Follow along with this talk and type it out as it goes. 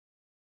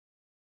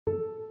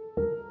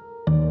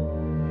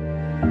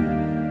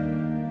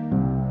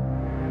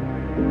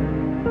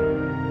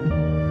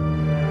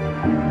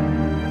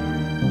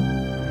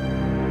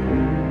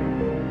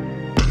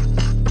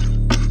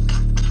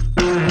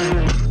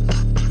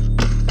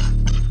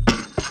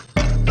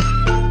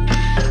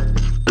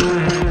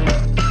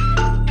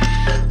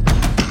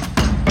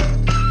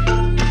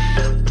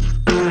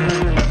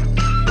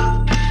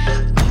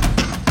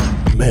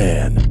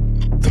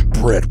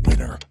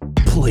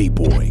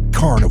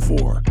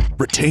before.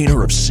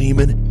 Retainer of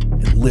semen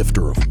and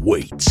lifter of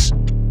weights.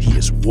 He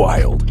is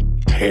wild,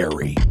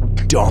 hairy,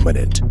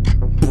 dominant,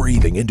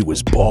 breathing into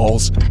his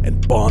balls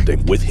and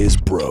bonding with his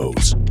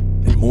bros.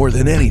 And more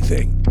than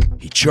anything,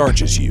 he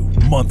charges you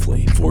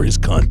monthly for his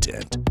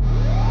content.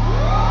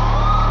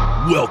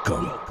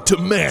 Welcome to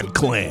Man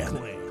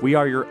Clan. We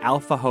are your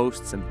alpha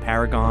hosts and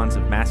paragons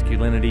of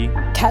masculinity,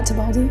 Kat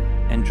Tabaldi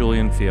and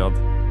Julian Field.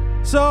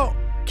 So,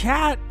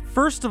 Kat,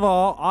 first of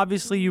all,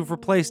 obviously you've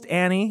replaced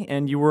Annie,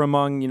 and you were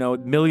among,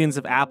 millions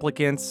of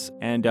applicants.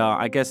 And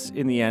I guess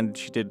in the end,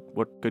 she did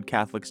what good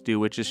Catholics do,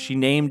 which is she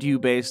named you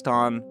based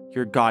on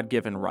your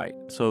God-given right.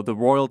 So the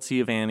royalty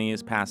of Annie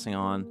is passing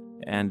on.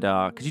 And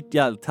could you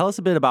tell us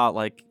a bit about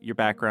your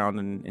background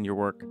and your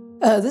work?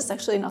 This is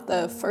actually not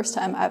the first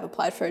time I've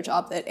applied for a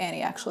job that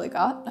Annie actually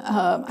got.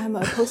 I'm a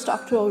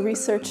postdoctoral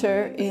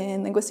researcher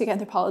in linguistic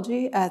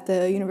anthropology at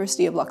the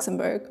University of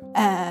Luxembourg,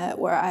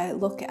 where I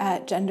look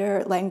at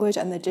gender, language,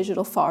 and the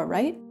digital far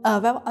right.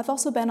 I've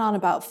also been on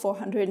about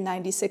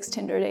 496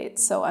 Tinder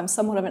dates, so I'm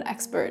somewhat of an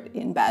expert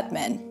in bad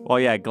men. Well,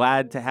 yeah,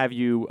 glad to have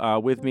you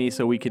with me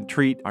so we can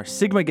treat our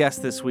Sigma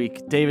guest this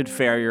week, David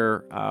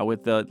Farrier,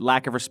 with the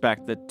lack of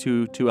respect that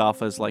two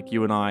alphas like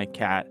you and I,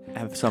 Kat,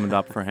 have summoned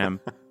up for him.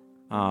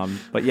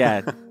 But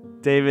yeah,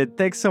 David,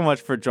 thanks so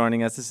much for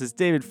joining us. This is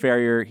David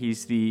Farrier.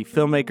 He's the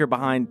filmmaker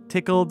behind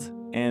Tickled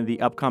and the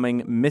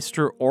upcoming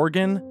Mr.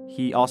 Organ.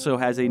 He also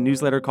has a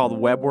newsletter called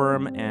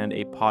Webworm and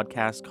a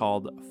podcast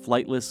called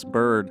Flightless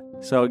Bird.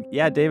 So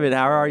yeah, David,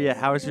 how are you?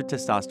 How is your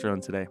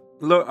testosterone today?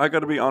 Look, I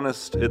got to be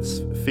honest,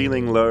 it's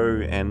feeling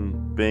low,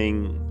 and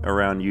being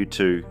around you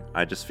two,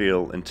 I just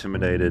feel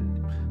intimidated,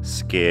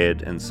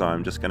 scared, and so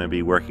I'm just going to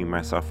be working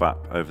myself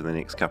up over the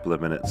next couple of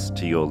minutes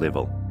to your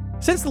level.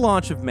 Since the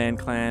launch of Man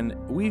Clan,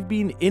 we've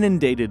been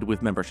inundated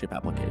with membership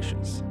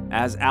applications.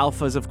 As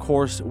alphas, of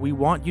course, we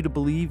want you to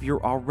believe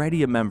you're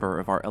already a member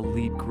of our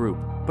elite group,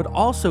 but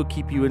also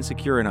keep you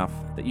insecure enough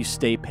that you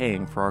stay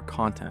paying for our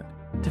content.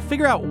 To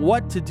figure out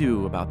what to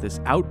do about this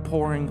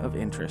outpouring of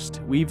interest,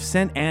 we've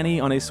sent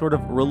Annie on a sort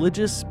of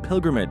religious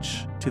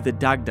pilgrimage to the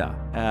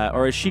Dagda,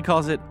 or as she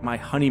calls it, my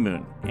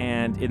honeymoon.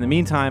 And in the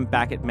meantime,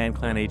 back at Man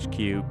Clan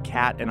HQ,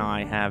 Kat and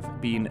I have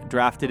been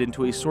drafted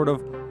into a sort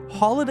of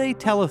holiday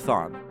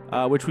telethon,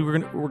 which we're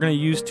going to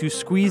use to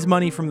squeeze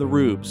money from the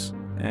rubes.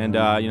 And,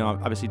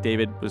 obviously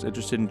David was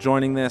interested in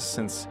joining this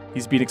since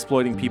he's been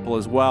exploiting people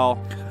as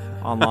well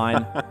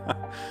online.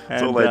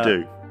 That's all they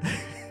do.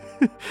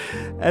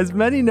 As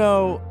many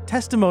know,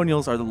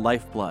 testimonials are the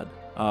lifeblood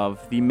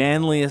of the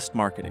manliest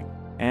marketing.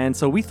 And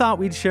so we thought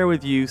we'd share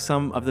with you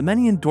some of the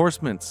many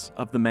endorsements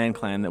of the Man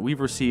Clan that we've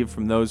received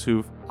from those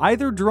who've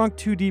either drunk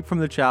too deep from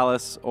the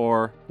chalice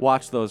or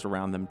watched those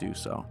around them do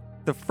so.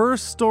 The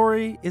first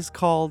story is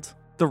called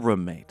The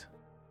Roommate.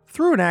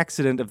 Through an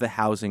accident of the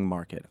housing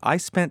market, I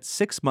spent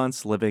 6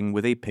 months living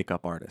with a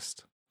pickup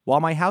artist. While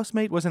my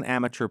housemate was an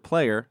amateur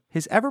player,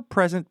 his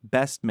ever-present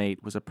best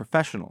mate was a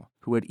professional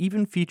who had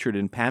even featured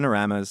in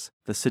Panorama's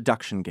The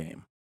Seduction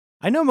Game.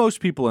 I know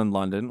most people in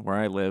London, where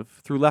I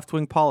live, through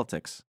left-wing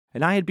politics,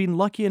 and I had been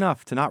lucky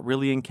enough to not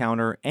really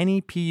encounter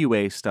any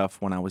PUA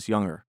stuff when I was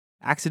younger.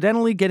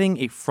 Accidentally getting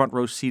a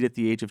front-row seat at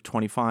the age of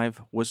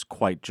 25 was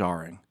quite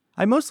jarring.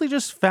 I mostly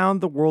just found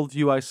the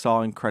worldview I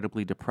saw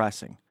incredibly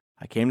depressing.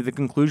 I came to the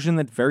conclusion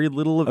that very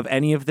little of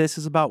any of this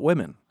is about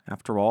women.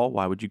 After all,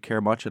 why would you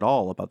care much at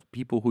all about the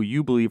people who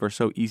you believe are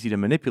so easy to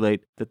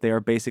manipulate that they are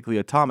basically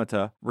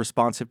automata,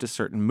 responsive to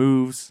certain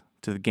moves,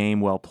 to the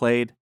game well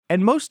played,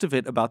 and most of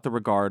it about the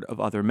regard of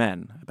other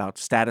men, about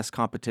status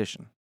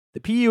competition. The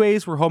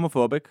PUAs were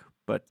homophobic,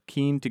 but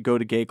keen to go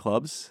to gay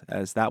clubs,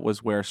 as that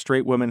was where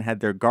straight women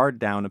had their guard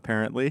down,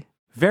 apparently.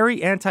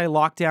 Very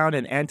anti-lockdown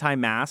and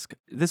anti-mask.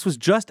 This was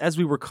just as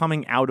we were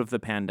coming out of the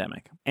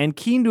pandemic, and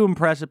keen to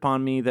impress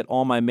upon me that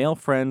all my male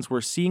friends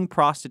were seeing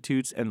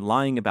prostitutes and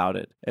lying about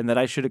it, and that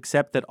I should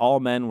accept that all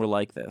men were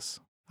like this.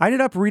 I ended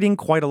up reading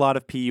quite a lot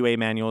of PUA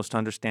manuals to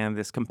understand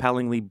this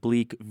compellingly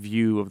bleak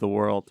view of the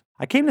world.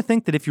 I came to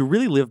think that if you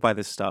really live by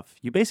this stuff,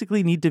 you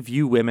basically need to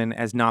view women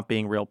as not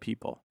being real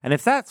people. And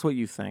if that's what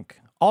you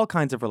think, all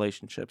kinds of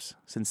relationships,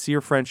 sincere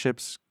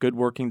friendships, good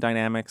working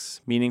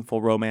dynamics,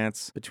 meaningful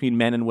romance between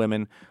men and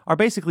women are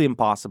basically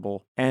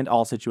impossible, and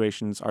all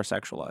situations are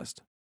sexualized.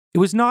 It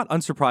was not,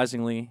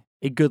 unsurprisingly,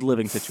 a good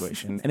living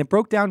situation, and it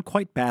broke down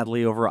quite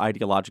badly over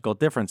ideological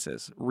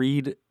differences.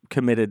 Read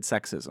committed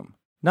sexism.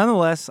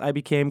 Nonetheless, I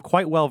became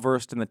quite well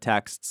versed in the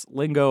texts,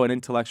 lingo, and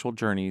intellectual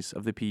journeys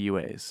of the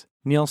PUAs.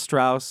 Neil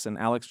Strauss and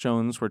Alex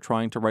Jones were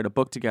trying to write a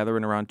book together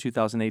in around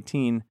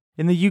 2018.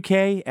 In the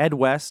UK, Ed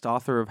West,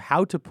 author of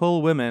How to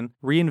Pull Women,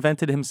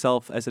 reinvented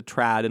himself as a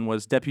trad and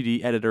was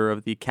deputy editor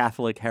of the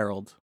Catholic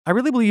Herald. I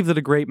really believe that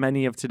a great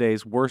many of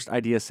today's worst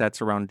idea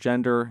sets around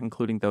gender,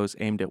 including those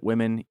aimed at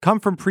women, come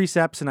from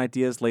precepts and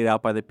ideas laid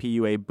out by the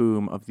PUA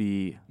boom of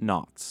the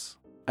noughts.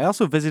 I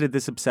also visited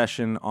this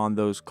obsession on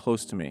those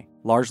close to me,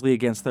 largely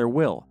against their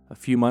will. A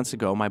few months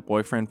ago, my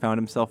boyfriend found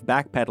himself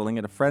backpedaling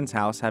at a friend's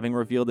house, having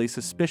revealed a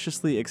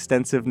suspiciously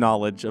extensive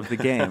knowledge of the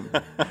game.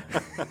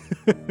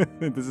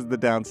 This is the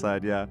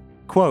downside, yeah.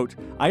 Quote,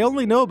 "I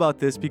only know about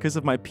this because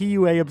of my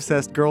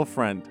PUA-obsessed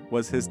girlfriend,"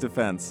 was his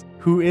defense,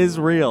 who is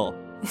real.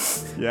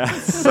 Yeah.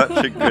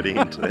 Such a good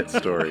end to that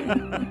story.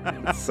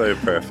 So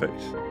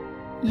perfect.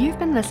 You've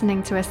been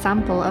listening to a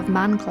sample of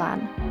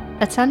ManClan,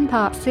 a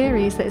 10-part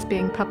series that is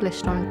being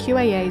published on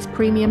QAA's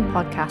premium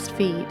podcast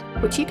feed,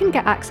 which you can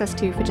get access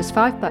to for just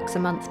 $5 a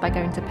month by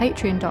going to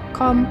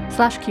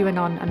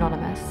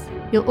patreon.com/QAnonAnonymous.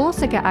 You'll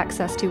also get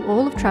access to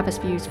all of Travis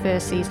View's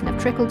first season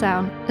of Trickle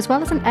Down, as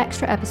well as an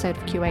extra episode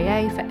of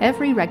QAA for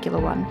every regular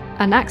one,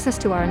 and access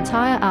to our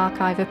entire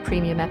archive of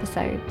premium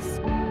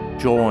episodes.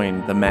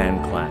 Join the Man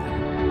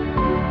Clan.